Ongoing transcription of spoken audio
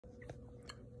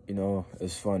You know,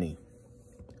 it's funny.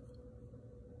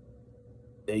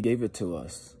 They gave it to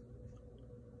us.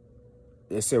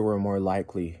 They said we're more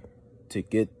likely to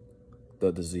get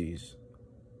the disease.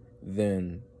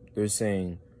 Then they're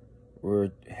saying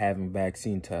we're having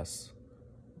vaccine tests,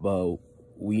 but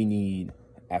we need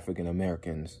African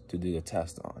Americans to do the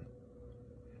test on.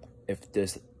 If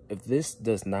this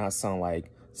does not sound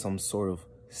like some sort of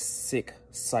sick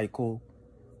cycle,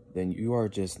 then you are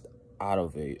just out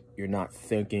of it. You're not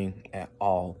thinking at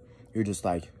all. You're just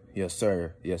like, yes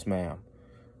sir, yes ma'am.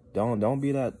 Don't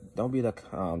be that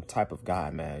type of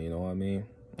guy, man. You know what I mean?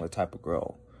 Or type of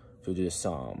girl to just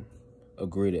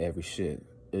agree to every shit.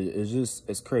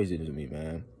 It's crazy to me,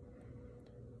 man.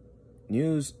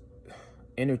 News,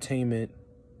 entertainment,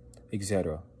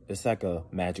 etc. It's like a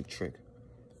magic trick.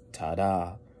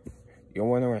 TADA. You're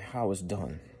wondering how it's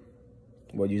done.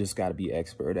 Well, you just gotta be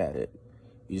expert at it.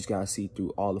 You just gotta see through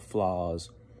all the flaws,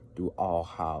 through all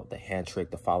how the hand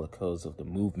trick, the follicles of the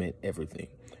movement, everything.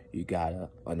 You gotta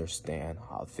understand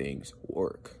how things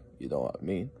work. You know what I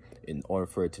mean? In order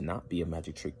for it to not be a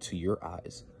magic trick to your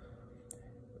eyes.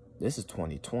 This is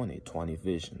 2020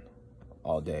 vision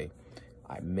all day.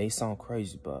 I may sound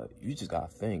crazy, but you just gotta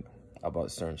think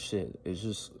about certain shit.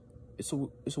 It's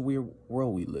a weird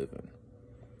world we live in.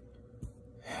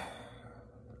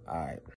 All right.